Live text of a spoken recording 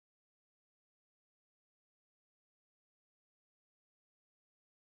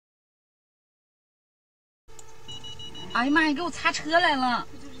哎呀妈呀，给我擦车来了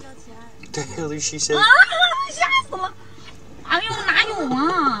！The hell did she say? 啊，吓死了！哎呦，哪有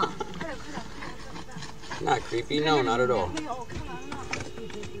啊？ Not creepy, no, not at all.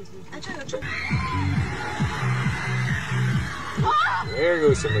 There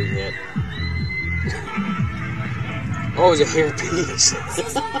goes somebody's head. Oh, it's a hairpiece.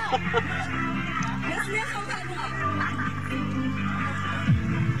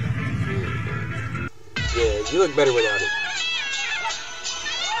 Yeah, you look better without it.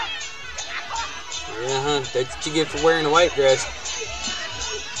 Yeah, huh? That's what you get for wearing a white dress.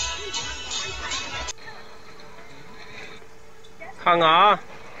 看看啊，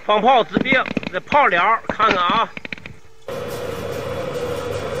放炮治病，这炮疗看看啊。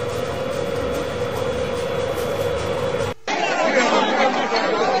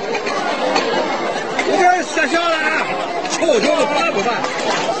有点吓笑了，瞅瞅都怕不怕？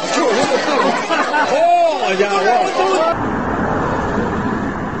瞅瞅都怕不怕？好家伙！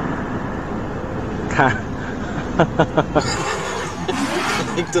看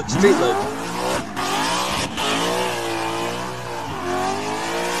，like the street light.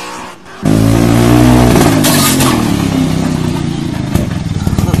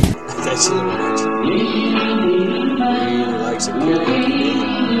 That's too much. He likes it karaoke.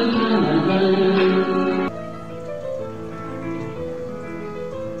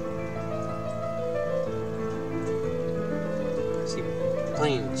 Is he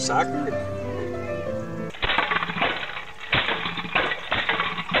playing soccer?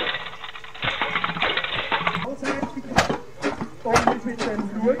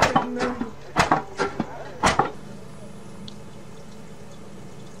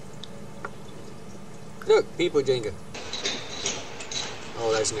 Look, people Jenga.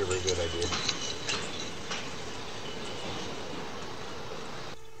 Oh, that's never a good idea.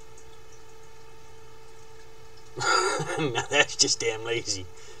 Now that's just damn lazy.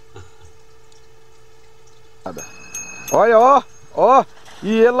 Olha, ó, ó,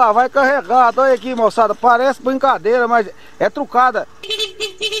 e ela vai carregado. Olha aqui, moçada, parece brincadeira, mas é trucada.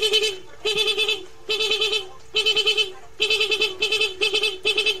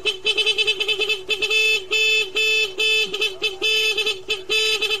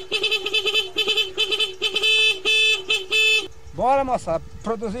 Bora, moçada,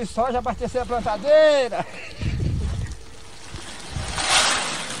 produzir soja, abastecer a plantadeira.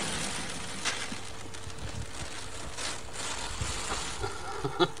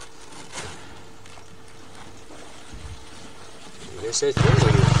 This says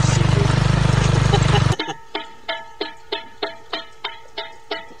really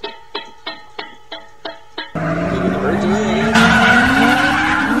Keeping the birds away.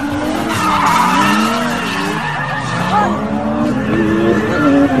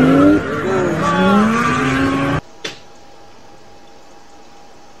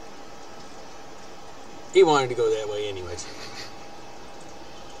 He wanted to go that way anyways.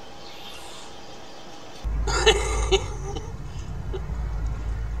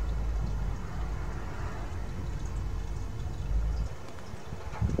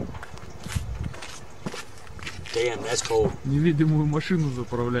 Damn, that's cold. Невидимую машину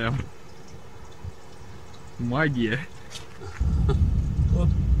заправляем. Магия.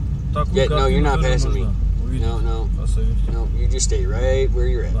 Yeah, no, you're not passing me. No, no. No, you just stay right where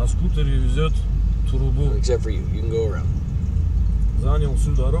you're at. На скутере везет трубу. Except for you. You can go around. Занял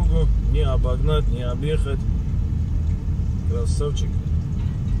всю дорогу, не обогнать, не объехать. Красавчик.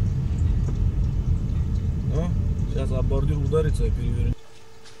 Ну, сейчас об бордюр ударится и перевернет.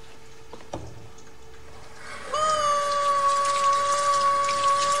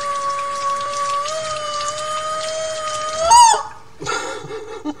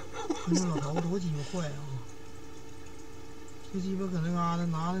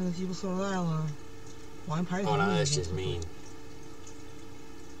 Oh, no, that's just mean.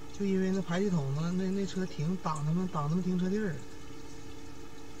 就因为那排气筒子，那车停挡他们停车地儿，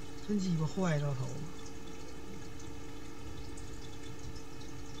真鸡巴坏这头，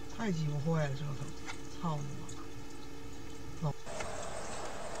太鸡巴坏了这头，操你妈！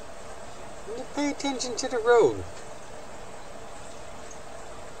 You pay attention to the road.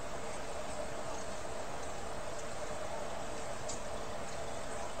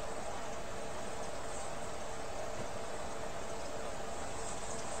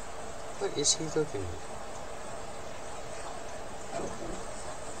 What is he looking at?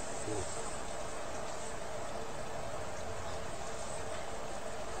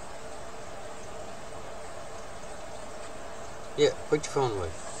 Yeah, put your phone away.